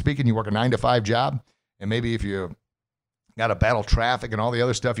hypothetically speaking, you work a 9-to-5 job, and maybe if you got to battle traffic and all the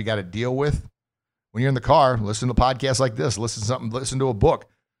other stuff you got to deal with, when you're in the car, listen to podcasts like this, listen to a book.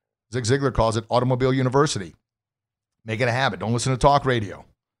 Zig Ziglar calls it Automobile University. Make it a habit. Don't listen to talk radio.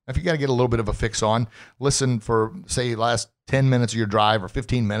 If you got to get a little bit of a fix on, listen for, say, last 10 minutes of your drive or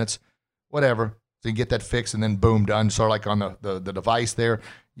 15 minutes, whatever. So you get that fix and then boom, done. Sort of like on the device there,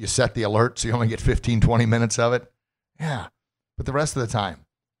 you set the alert so you only get 15, 20 minutes of it. Yeah, but the rest of the time.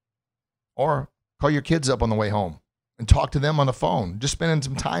 Or call your kids up on the way home and talk to them on the phone. Just spending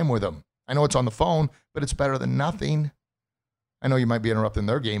some time with them. I know it's on the phone, but it's better than nothing. I know you might be interrupting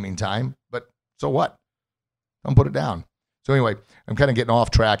their gaming time, but so what? Don't put it down. So anyway, I'm kind of getting off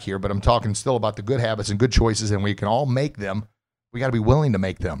track here, but I'm talking still about the good habits and good choices, and we can all make them. We got to be willing to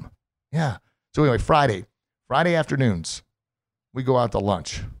make them. Yeah. So anyway, Friday afternoons, we go out to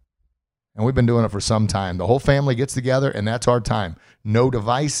lunch, and we've been doing it for some time. The whole family gets together, and that's our time. No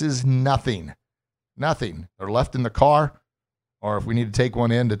devices, nothing. They're left in the car, or if we need to take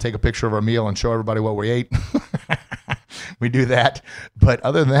one in to take a picture of our meal and show everybody what we ate, we do that. But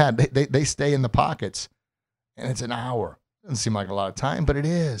other than that, they stay in the pockets. And it's an hour. Doesn't seem like a lot of time, but it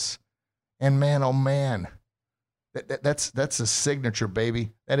is. And man, oh man, that's a signature,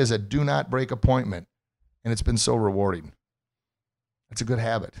 baby. That is a do not break appointment. And it's been so rewarding. That's a good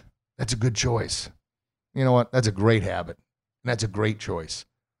habit. That's a good choice. You know what? That's a great habit. And that's a great choice.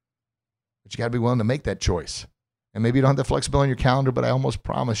 But you got to be willing to make that choice. And maybe you don't have the flexibility on your calendar, but I almost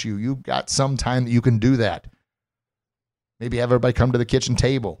promise you've got some time that you can do that. Maybe have everybody come to the kitchen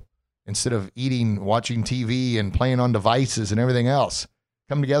table. Instead of eating, watching TV, and playing on devices and everything else,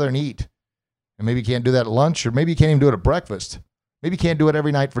 come together and eat. And maybe you can't do that at lunch, or maybe you can't even do it at breakfast. Maybe you can't do it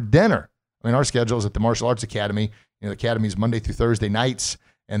every night for dinner. I mean, our schedule is at the Martial Arts Academy. The academy is Monday through Thursday nights,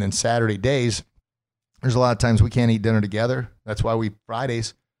 and then Saturday days. There's a lot of times we can't eat dinner together. That's why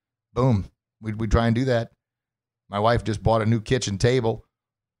Fridays, boom, we try and do that. My wife just bought a new kitchen table.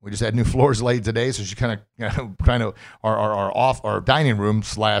 We just had new floors laid today, so she kind of our dining room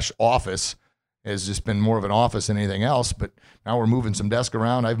 / office has just been more of an office than anything else. But now we're moving some desk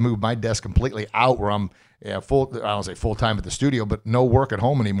around. I've moved my desk completely out where I'm full. I don't say full time at the studio, but no work at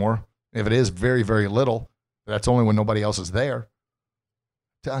home anymore. If it is, very, very little. That's only when nobody else is there.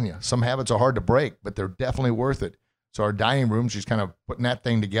 I'm telling you, some habits are hard to break, but they're definitely worth it. So our dining room, she's kind of putting that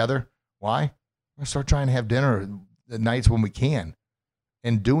thing together. Why? We're gonna start trying to have dinner the nights when we can.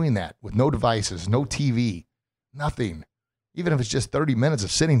 And doing that with no devices, no TV, nothing. Even if it's just 30 minutes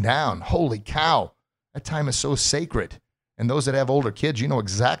of sitting down, holy cow, that time is so sacred. And those that have older kids, you know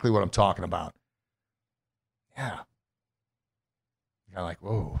exactly what I'm talking about. Yeah. You're kind of like,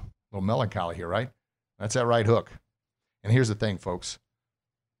 whoa, a little melancholy here, right? That's that right hook. And here's the thing, folks.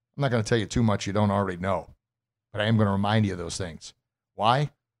 I'm not going to tell you too much you don't already know, but I am going to remind you of those things.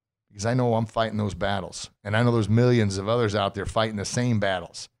 Why? Because I know I'm fighting those battles. And I know there's millions of others out there fighting the same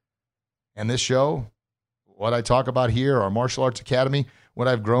battles. And this show, what I talk about here, our Martial Arts Academy, what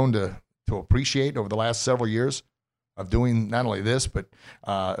I've grown to appreciate over the last several years of doing not only this, but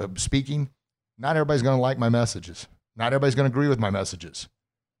speaking, not everybody's going to like my messages. Not everybody's going to agree with my messages.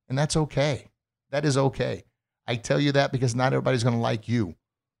 And that's okay. That is okay. I tell you that because not everybody's going to like you.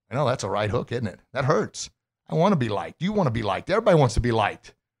 I know that's a right hook, isn't it? That hurts. I want to be liked. You want to be liked. Everybody wants to be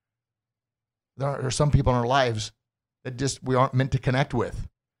liked. There are some people in our lives that just we aren't meant to connect with.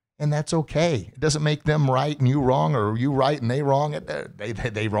 And that's okay. It doesn't make them right and you wrong, or you right and they wrong.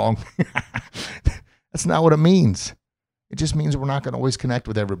 They wrong. That's not what it means. It just means we're not going to always connect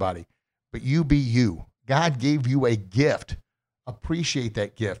with everybody. But you be you. God gave you a gift. Appreciate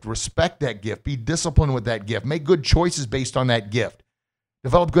that gift. Respect that gift. Be disciplined with that gift. Make good choices based on that gift.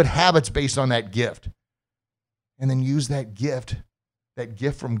 Develop good habits based on that gift. And then use that gift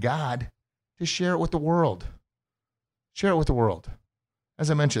from God, to share it with the world. Share it with the world. As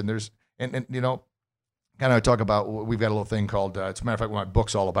I mentioned, there's, and you know, kind of talk about, we've got a little thing called, it's a matter of fact, what my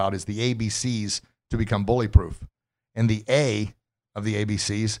book's all about is the ABCs to become bully proof. And the A of the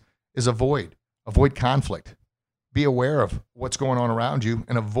ABCs is avoid conflict. Be aware of what's going on around you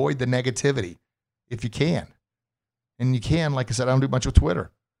and avoid the negativity if you can. And you can, like I said, I don't do much with Twitter.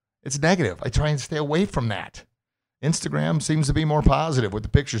 It's negative. I try and stay away from that. Instagram seems to be more positive with the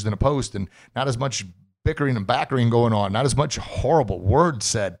pictures than a post, and not as much bickering and backering going on, not as much horrible words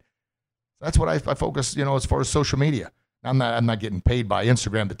said. That's what I focus, you know, as far as social media. I'm not getting paid by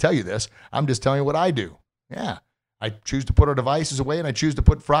Instagram to tell you this. I'm just telling you what I do. Yeah. I choose to put our devices away, and I choose to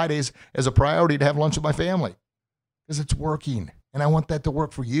put Fridays as a priority to have lunch with my family because it's working, and I want that to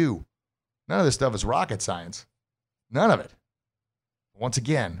work for you. None of this stuff is rocket science. None of it. Once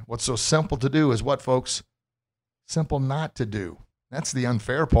again, what's so simple to do is what, folks? Simple not to do. That's the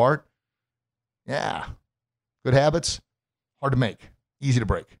unfair part. Yeah. Good habits, hard to make, easy to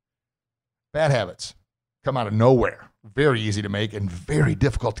break. Bad habits come out of nowhere, very easy to make and very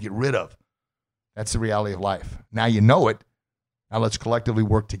difficult to get rid of. That's the reality of life. Now you know it. Now let's collectively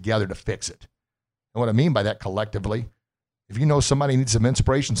work together to fix it. And what I mean by that collectively, if you know somebody needs some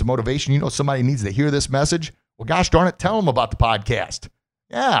inspiration, some motivation, you know somebody needs to hear this message, well, gosh darn it, tell them about the podcast.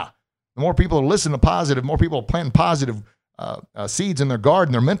 Yeah. The more people are listening to positive, more people are planting positive seeds in their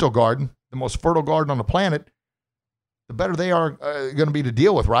garden, their mental garden, the most fertile garden on the planet, the better they are going to be to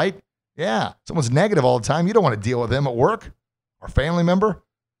deal with, right? Yeah. Someone's negative all the time. You don't want to deal with them at work or family member.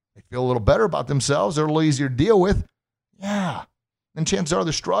 They feel a little better about themselves. They're a little easier to deal with. Yeah. And chances are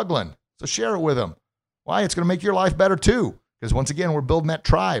they're struggling. So share it with them. Why? It's going to make your life better too. Because once again, we're building that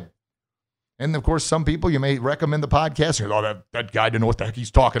tribe. And of course, some people, you may recommend the podcast. And oh, that guy didn't know what the heck he's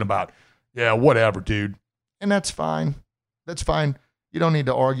talking about. Yeah, whatever, dude. And that's fine. That's fine. You don't need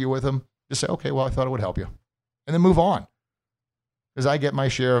to argue with them. Just say, okay, well, I thought it would help you. And then move on. Because I get my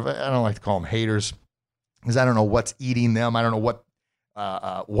share of, I don't like to call them haters, because I don't know what's eating them. I don't know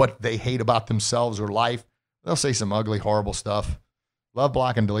what they hate about themselves or life. They'll say some ugly, horrible stuff. Love,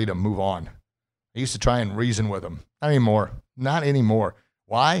 block, and delete them. Move on. I used to try and reason with them. Not anymore. Not anymore.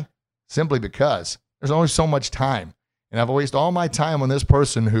 Why? Simply because there's only so much time. And I've wasted all my time on this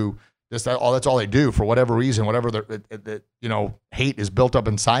person who that's all they do for whatever reason, whatever hate is built up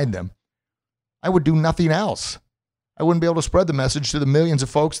inside them. I would do nothing else. I wouldn't be able to spread the message to the millions of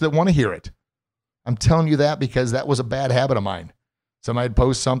folks that want to hear it. I'm telling you that because that was a bad habit of mine. Somebody'd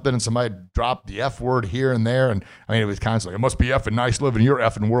post something and somebody'd drop the F word here and there. And I mean, it was constantly, it must be effing nice living your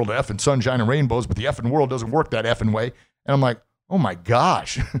effing world, effing sunshine and rainbows, but the effing world doesn't work that effing way. And I'm like, oh my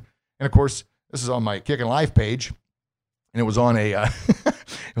gosh. And of course, this is on my Kickin' Life page. And it was on it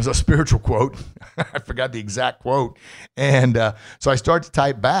was a spiritual quote. I forgot the exact quote. And so I start to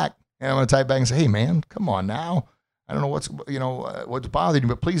type back, and I'm going to type back and say, hey man, come on now. I don't know what's bothering you,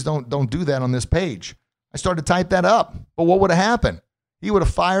 but please don't do that on this page. I started to type that up, but what would have happened? He would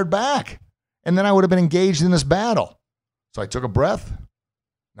have fired back, and then I would have been engaged in this battle. So I took a breath.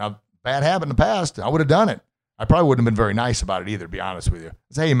 Now, bad habit in the past, I would have done it. I probably wouldn't have been very nice about it either, to be honest with you.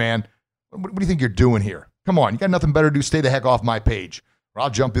 I say, hey, man, what do you think you're doing here? Come on, you got nothing better to do. Stay the heck off my page, or I'll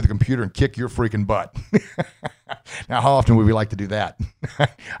jump through the computer and kick your freaking butt. Now, how often would we like to do that?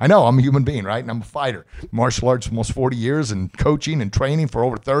 I know, I'm a human being, right? And I'm a fighter. Martial arts for almost 40 years and coaching and training for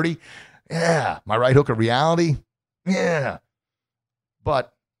over 30. Yeah. My right hook of reality. Yeah.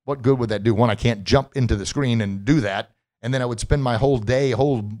 But what good would that do? One, I can't jump into the screen and do that. And then I would spend my whole day,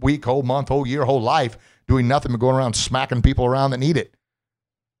 whole week, whole month, whole year, whole life doing nothing but going around smacking people around that need it.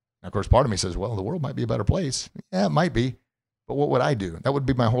 Now, of course, part of me says, well, the world might be a better place. Yeah, it might be. But what would I do? That would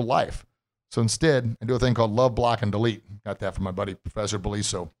be my whole life. So instead, I do a thing called love, block, and delete. Got that from my buddy, Professor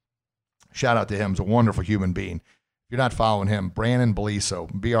Beliso. Shout out to him. He's a wonderful human being. If you're not following him, Brandon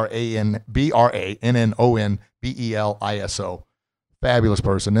Beliso, BRANNONBELISO. Fabulous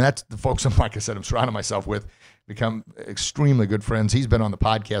person. And that's the folks, like I said, I'm surrounding myself with, become extremely good friends. He's been on the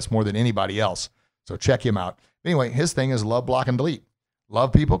podcast more than anybody else. So check him out. Anyway, his thing is love, block, and delete.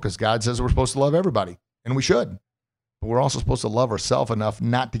 Love people because God says we're supposed to love everybody. And we should. But we're also supposed to love ourselves enough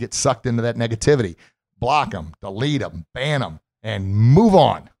not to get sucked into that negativity. Block them, delete them, ban them, and move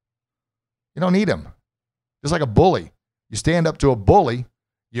on. You don't need them. Just like a bully. You stand up to a bully,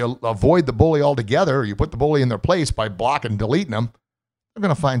 you avoid the bully altogether, or you put the bully in their place by blocking and deleting them. They're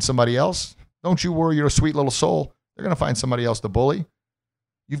going to find somebody else. Don't you worry, you're a sweet little soul. They're going to find somebody else to bully.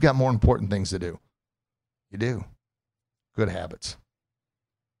 You've got more important things to do. You do. Good habits.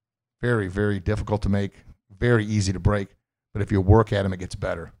 Very, very difficult to make. Very easy to break. But if you work at them, it gets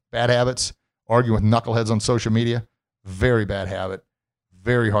better. Bad habits, arguing with knuckleheads on social media, very bad habit.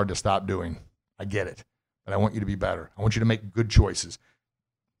 Very hard to stop doing. I get it. But I want you to be better. I want you to make good choices.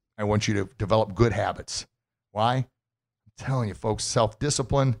 I want you to develop good habits. Why? I'm telling you, folks,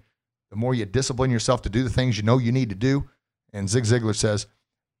 self-discipline. The more you discipline yourself to do the things you know you need to do, and Zig Ziglar says,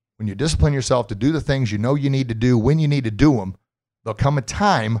 when you discipline yourself to do the things you know you need to do when you need to do them, there'll come a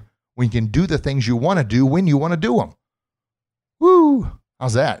time when you can do the things you want to do when you want to do them. Woo!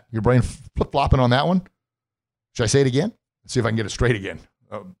 How's that? Your brain flip-flopping on that one? Should I say it again? Let's see if I can get it straight again.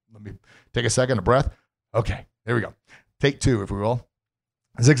 Let me take a second, a breath. Okay, there we go. Take two, if we will.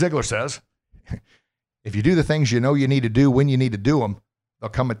 Zig Ziglar says, if you do the things you know you need to do when you need to do them,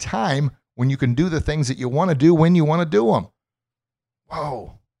 there'll come a time when you can do the things that you want to do when you want to do them.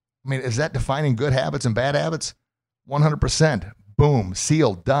 Whoa. I mean, is that defining good habits and bad habits? 100%. Boom,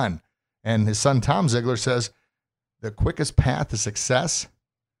 sealed, done. And his son Tom Ziglar says, the quickest path to success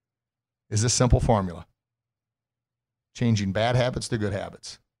is this simple formula. Changing bad habits to good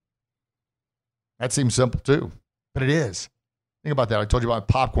habits. That seems simple too, but it is. Think about that. I told you about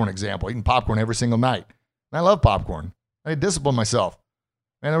a popcorn example, eating popcorn every single night. And I love popcorn. I discipline myself.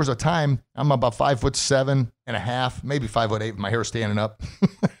 Man, there was a time, I'm about 5'7.5", maybe 5'8" with my hair standing up.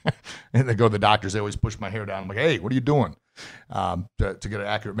 And they go to the doctors, they always push my hair down. I'm like, hey, what are you doing? To get an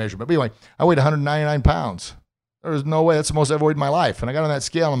accurate measurement. But anyway, I weighed 199 pounds. There was no way. That's the most I've ever weighed in my life. And I got on that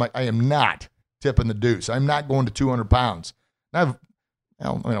scale, and I'm like, I am not tipping the deuce. I'm not going to 200 pounds. And I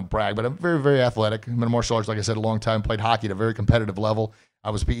don't brag, but I'm very, very athletic. I've been in martial arts, like I said, a long time. Played hockey at a very competitive level. I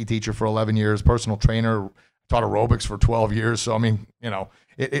was a PE teacher for 11 years, personal trainer, taught aerobics for 12 years. So, I mean,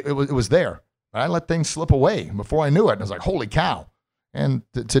 it was there. I let things slip away before I knew it. And I was like, holy cow. And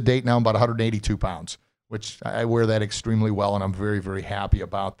to date now, I'm about 182 pounds, which I wear that extremely well, and I'm very, very happy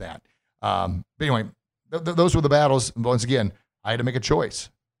about that. But anyway, those were the battles. Once again, I had to make a choice.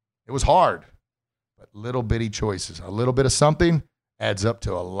 It was hard, but little bitty choices. A little bit of something adds up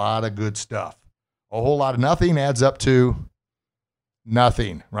to a lot of good stuff. A whole lot of nothing adds up to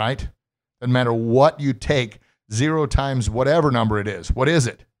nothing, right? Doesn't matter what you take, 0 times whatever number it is. What is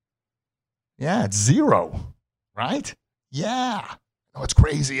it? Yeah, it's 0, right? Yeah. Oh, it's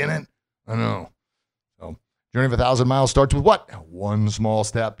crazy, isn't it? I know. So, journey of 1,000 miles starts with what? One small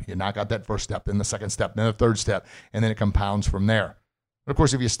step. You knock out that first step, then the second step, then the third step, and then it compounds from there. But of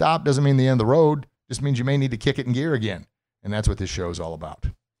course, if you stop, doesn't mean the end of the road. Just means you may need to kick it in gear again. And that's what this show is all about.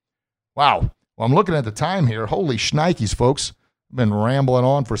 Wow. Well, I'm looking at the time here. Holy shnikes, folks. I've been rambling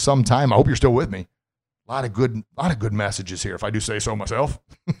on for some time. I hope you're still with me. A lot of good messages here, if I do say so myself.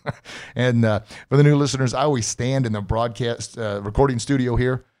 And for the new listeners, I always stand in the broadcast recording studio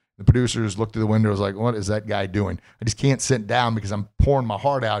here. The producers look through the windows like, what is that guy doing? I just can't sit down because I'm pouring my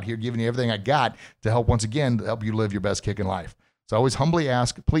heart out here, giving you everything I got to help, once again, to help you live your best kick in life. So I always humbly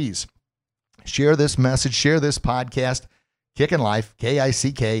ask, please, share this message, share this podcast, Kickin' Life,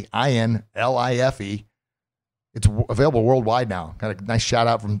 KICKINLIFE. It's available worldwide now. Got a nice shout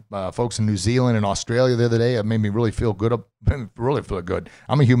out from folks in New Zealand and Australia the other day. It made me really feel good. Really feel good.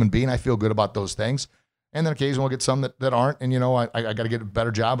 I'm a human being. I feel good about those things. And then occasionally we'll get some that aren't. And, I got to get a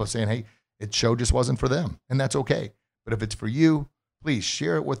better job of saying, hey, it show just wasn't for them. And that's okay. But if it's for you, please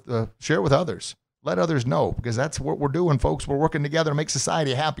share it with others. Let others know, because that's what we're doing, folks. We're working together to make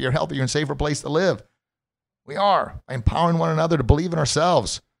society a happier, healthier, and safer place to live. We are empowering one another to believe in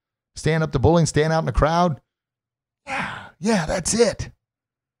ourselves. Stand up to bullying, stand out in the crowd. Yeah, that's it.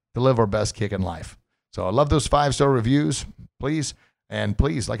 To live our best kick in life. So I love those 5-star reviews, please. And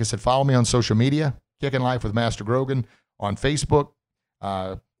please, like I said, follow me on social media, Kickin' Life with Master Grogan, on Facebook,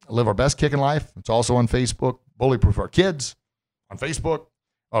 Live Our Best Kick in Life. It's also on Facebook, Bullyproof Our Kids on Facebook.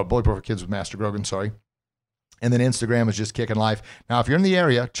 Oh, Bullyproof Our Kids with Master Grogan, sorry. And then Instagram is just Kickin' Life. Now, if you're in the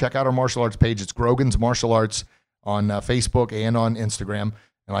area, check out our martial arts page. It's Grogan's Martial Arts on Facebook and on Instagram.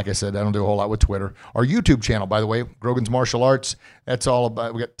 And like I said, I don't do a whole lot with Twitter. Our YouTube channel, by the way, Grogan's Martial Arts, that's all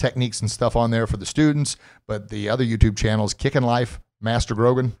about, we got techniques and stuff on there for the students. But the other YouTube channel is Kickin' Life, Master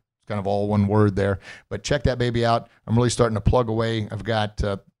Grogan. It's kind of all one word there. But check that baby out. I'm really starting to plug away. I've got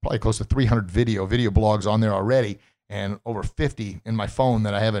probably close to 300 video blogs on there already, and over 50 in my phone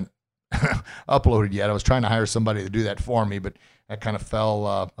that I haven't uploaded yet. I was trying to hire somebody to do that for me, but that kind of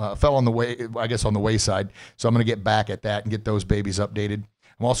fell on the way, I guess, on the wayside. So I'm going to get back at that and get those babies updated.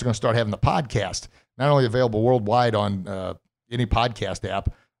 I'm also going to start having the podcast, not only available worldwide on any podcast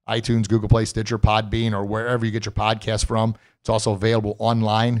app, iTunes, Google Play, Stitcher, Podbean, or wherever you get your podcast from. It's also available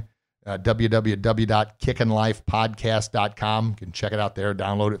online, www.kickinlifepodcast.com. You can check it out there,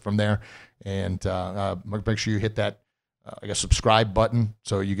 download it from there, and make sure you hit that subscribe button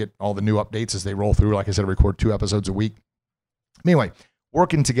so you get all the new updates as they roll through. Like I said, I record 2 episodes a week. Anyway,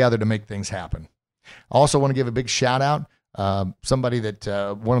 working together to make things happen. I also want to give a big shout out. Somebody that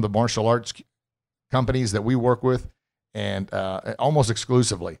one of the martial arts companies that we work with, and almost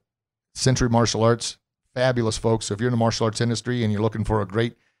exclusively, Century Martial Arts, fabulous folks. So if you're in the martial arts industry and you're looking for a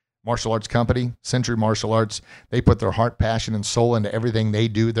great martial arts company, Century Martial Arts, they put their heart, passion, and soul into everything they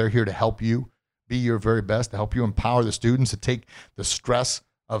do. They're here to help you be your very best, to help you empower the students, to take the stress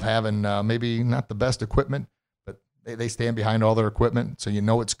of having maybe not the best equipment, but they stand behind all their equipment, so you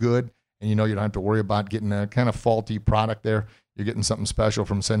know it's good, and you know you don't have to worry about getting a kind of faulty product there. You're getting something special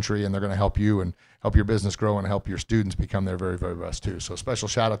from Century, and they're going to help you and help your business grow and help your students become their very, very best too. So special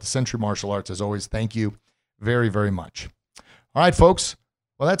shout out to Century Martial Arts. As always, thank you very, very much. All right, folks.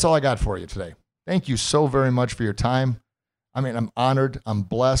 Well, that's all I got for you today. Thank you so very much for your time. I mean, I'm honored. I'm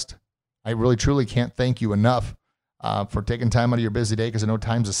blessed. I really, truly can't thank you enough for taking time out of your busy day, because I know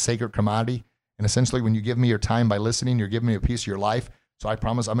time's a sacred commodity. And essentially, when you give me your time by listening, you're giving me a piece of your life. So I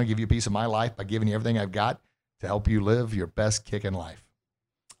promise I'm going to give you a piece of my life by giving you everything I've got to help you live your best kicking life.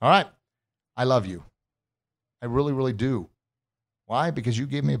 All right. I love you. I really, really do. Why? Because you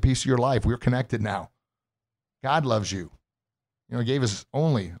gave me a piece of your life. We're connected now. God loves you. You know, he gave his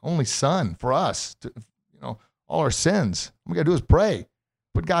only son for us to, all our sins. All we got to do is pray.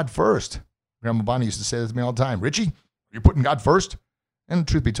 Put God first. Grandma Bonnie used to say that to me all the time. Richie, are you putting God first? And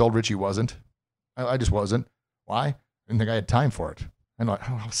truth be told, Richie wasn't. I just wasn't. Why? I didn't think I had time for it. I know,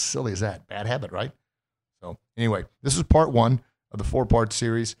 how silly is that? Bad habit, right? So anyway, this is part 1 of the 4-part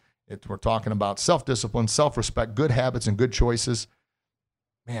series. We're talking about self-discipline, self-respect, good habits, and good choices.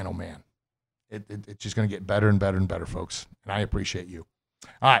 Man, oh man. It's just going to get better and better and better, folks. And I appreciate you.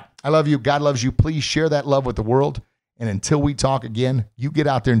 All right. I love you. God loves you. Please share that love with the world. And until we talk again, you get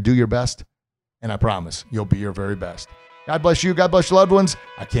out there and do your best. And I promise you'll be your very best. God bless you. God bless your loved ones.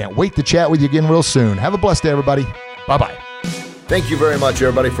 I can't wait to chat with you again real soon. Have a blessed day, everybody. Bye-bye. Thank you very much,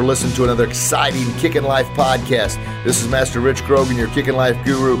 everybody, for listening to another exciting Kickin' Life podcast. This is Master Rich Grogan, your Kickin' Life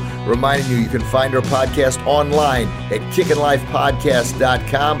guru, reminding you can find our podcast online at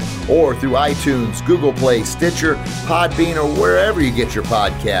kickinlifepodcast.com or through iTunes, Google Play, Stitcher, Podbean, or wherever you get your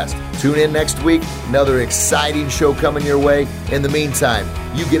podcast. Tune in next week. Another exciting show coming your way. In the meantime,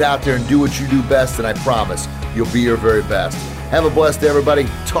 you get out there and do what you do best, and I promise you'll be your very best. Have a blessed day, everybody.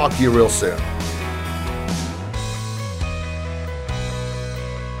 Talk to you real soon.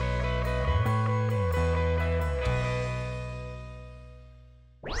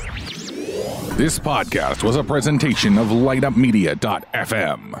 This podcast was a presentation of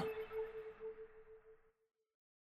LightUpMedia.fm.